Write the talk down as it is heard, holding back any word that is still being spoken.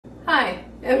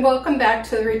and welcome back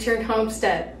to the Return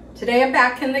Homestead. Today I'm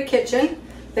back in the kitchen.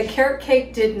 The carrot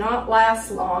cake did not last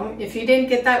long. If you didn't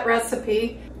get that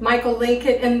recipe, Mike will link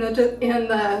it in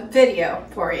the video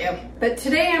for you. But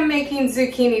today I'm making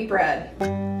zucchini bread.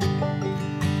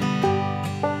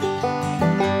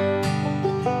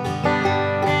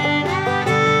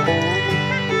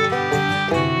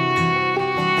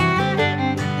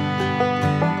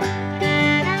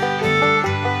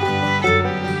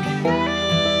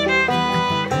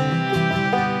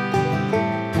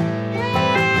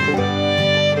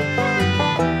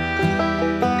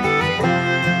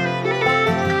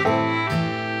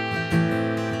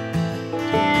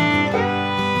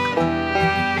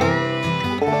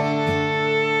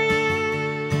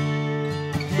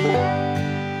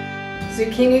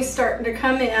 Zucchini's starting to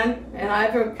come in, and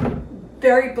I'm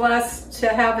very blessed to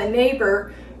have a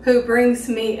neighbor who brings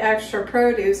me extra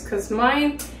produce because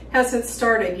mine hasn't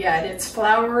started yet. It's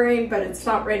flowering, but it's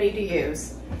not ready to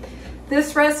use.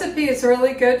 This recipe is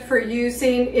really good for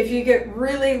using if you get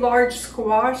really large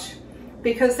squash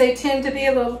because they tend to be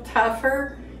a little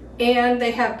tougher and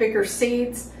they have bigger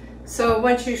seeds. So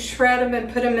once you shred them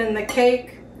and put them in the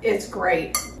cake, it's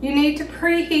great. You need to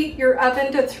preheat your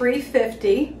oven to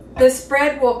 350. This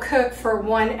bread will cook for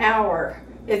 1 hour.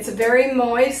 It's very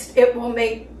moist. It will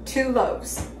make 2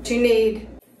 loaves. You need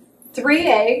 3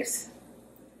 eggs.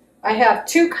 I have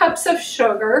 2 cups of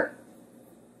sugar,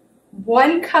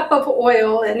 1 cup of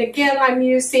oil, and again I'm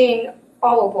using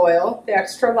olive oil, the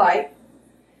extra light,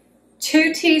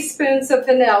 2 teaspoons of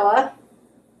vanilla.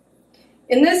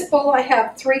 In this bowl I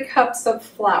have 3 cups of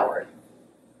flour.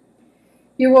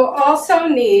 You will also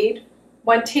need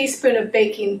 1 teaspoon of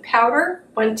baking powder,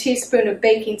 1 teaspoon of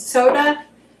baking soda,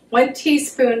 1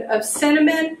 teaspoon of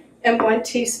cinnamon, and 1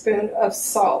 teaspoon of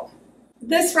salt.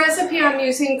 This recipe I'm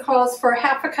using calls for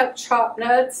 1/2 cup chopped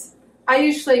nuts. I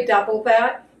usually double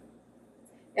that,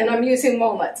 and I'm using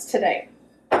walnuts today.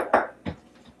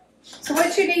 So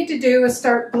what you need to do is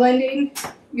start blending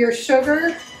your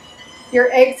sugar, your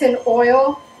eggs and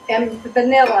oil, and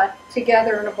vanilla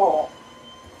together in a bowl.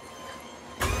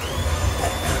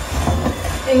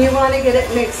 And you want to get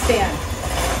it mixed in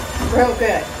real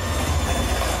good.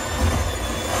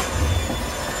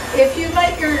 If you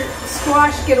let your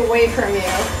squash get away from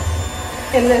you,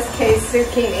 in this case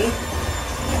zucchini,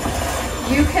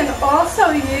 you can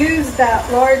also use that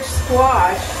large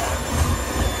squash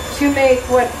to make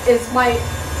what is my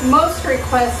most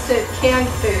requested canned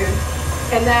food,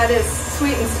 and that is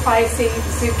sweet and spicy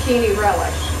zucchini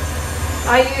relish.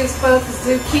 I use both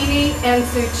zucchini and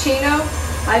zucchino.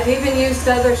 I've even used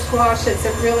other squashes.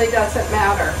 It really doesn't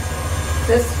matter.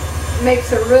 This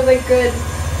makes a really good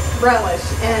relish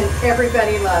and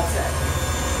everybody loves it.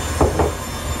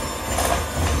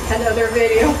 Another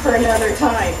video for another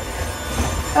time.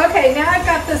 Okay, now I've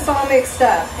got this all mixed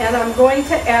up and I'm going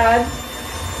to add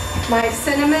my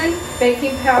cinnamon,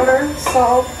 baking powder,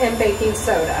 salt, and baking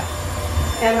soda.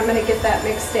 And I'm going to get that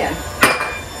mixed in.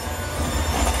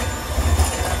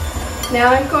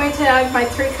 Now I'm going to add my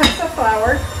 3 cups of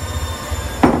flour.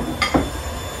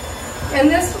 And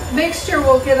this mixture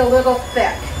will get a little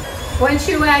thick. Once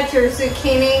you add your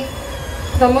zucchini,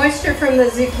 the moisture from the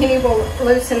zucchini will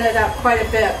loosen it up quite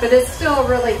a bit, but it's still a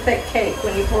really thick cake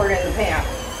when you pour it in the pan.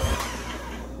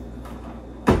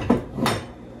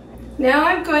 Now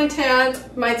I'm going to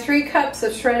add my 3 cups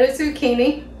of shredded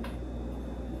zucchini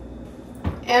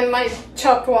and my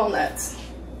chopped walnuts.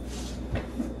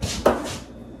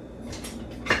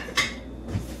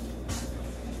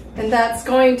 And that's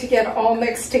going to get all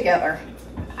mixed together.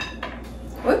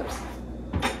 Whoops.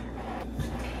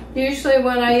 Usually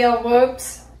when I yell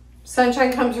whoops,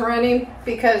 Sunshine comes running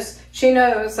because she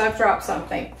knows I've dropped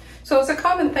something. So it's a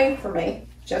common thing for me,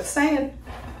 just saying.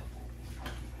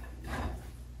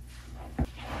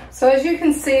 So as you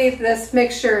can see, this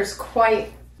mixture is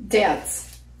quite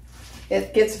dense.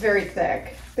 It gets very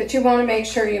thick, but you want to make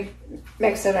sure you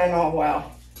mix it in all well.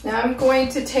 Now I'm going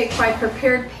to take my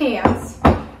prepared pans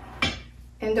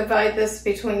and divide this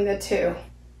between the 2.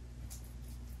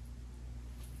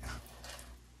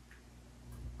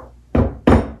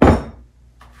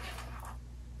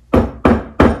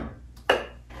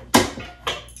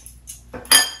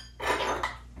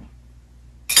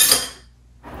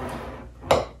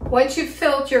 Once you've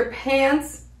filled your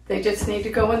pans, they just need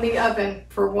to go in the oven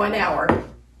for 1 hour.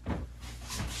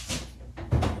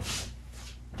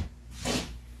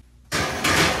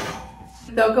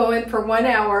 They'll go in for 1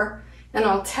 hour, and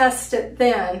I'll test it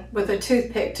then with a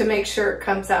toothpick to make sure it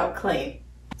comes out clean.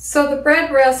 So the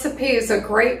bread recipe is a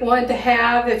great one to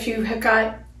have if you have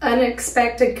got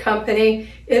unexpected company.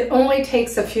 It only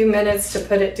takes a few minutes to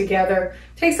put it together.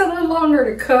 Takes a little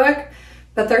longer to cook,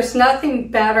 but there's nothing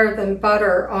better than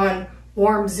butter on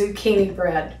warm zucchini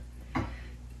bread.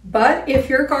 But if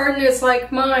your garden is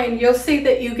like mine, you'll see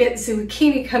that you get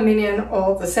zucchini coming in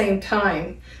all at the same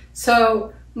time.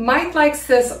 So Mike likes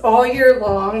this all year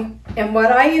long, and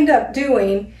what I end up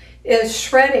doing is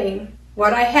shredding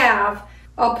what I have.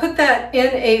 I'll put that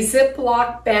in a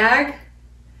Ziploc bag,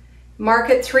 mark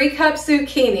it 3 cups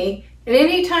zucchini, and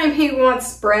anytime he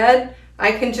wants bread,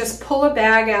 I can just pull a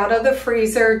bag out of the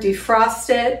freezer, defrost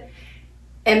it,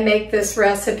 and make this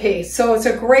recipe. So it's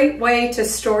a great way to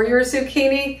store your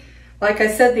zucchini. Like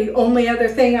I said, the only other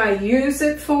thing I use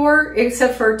it for,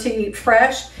 except for to eat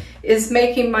fresh, is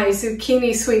making my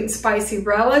zucchini sweet and spicy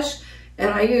relish. And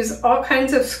I use all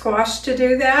kinds of squash to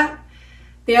do that.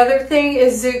 The other thing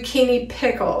is zucchini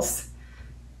pickles.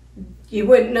 You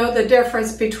wouldn't know the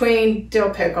difference between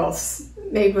dill pickles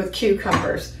made with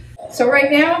cucumbers. So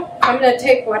right now, I'm going to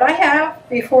take what I have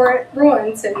before it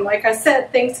ruins. And like I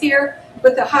said, things here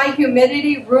with the high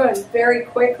humidity ruin very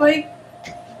quickly.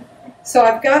 So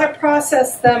I've got to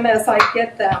process them as I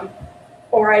get them,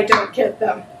 or I don't get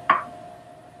them.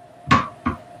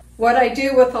 What I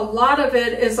do with a lot of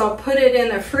it is I'll put it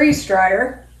in a freeze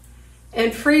dryer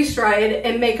and freeze dry it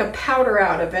and make a powder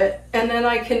out of it. And then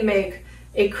I can make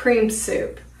a cream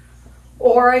soup.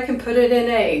 Or I can put it in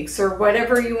eggs or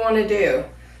whatever you want to do.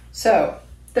 So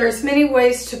there's many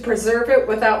ways to preserve it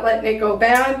without letting it go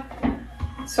bad.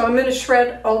 So I'm going to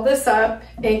shred all this up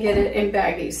and get it in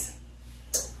baggies.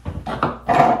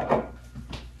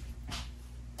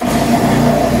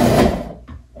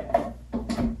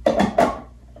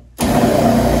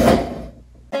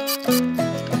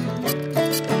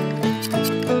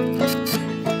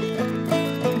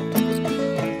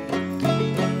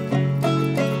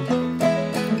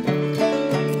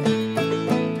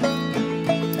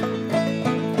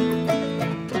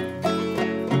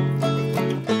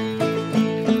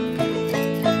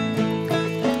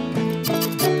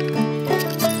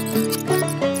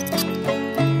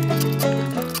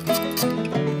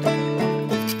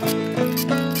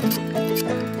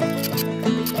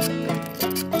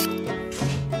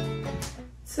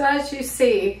 So as you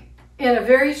see, in a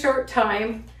very short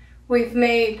time, we've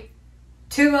made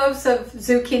 2 loaves of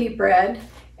zucchini bread,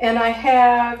 and I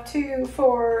have 2,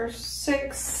 4,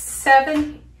 6,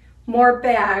 7 more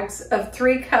bags of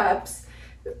 3 cups,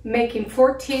 making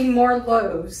 14 more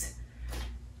loaves,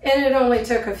 and it only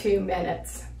took a few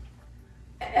minutes.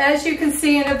 As you can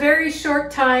see, in a very short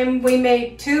time, we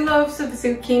made 2 loaves of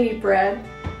zucchini bread.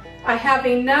 I have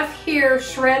enough here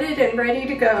shredded and ready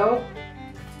to go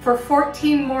for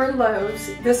 14 more loaves.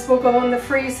 This will go in the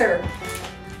freezer.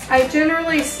 I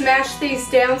generally smash these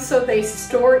down so they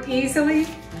store easily.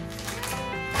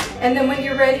 And then when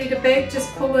you're ready to bake,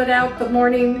 just pull it out the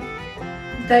morning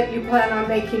that you plan on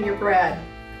making your bread.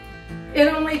 It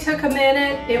only took a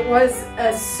minute. It was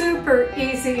a super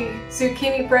easy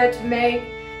zucchini bread to make.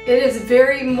 It is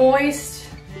very moist.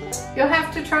 You'll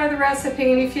have to try the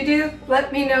recipe, and if you do,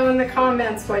 let me know in the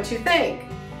comments what you think.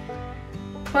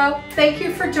 Well, thank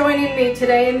you for joining me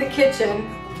today in the kitchen.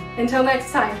 Until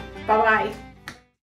next time, bye-bye.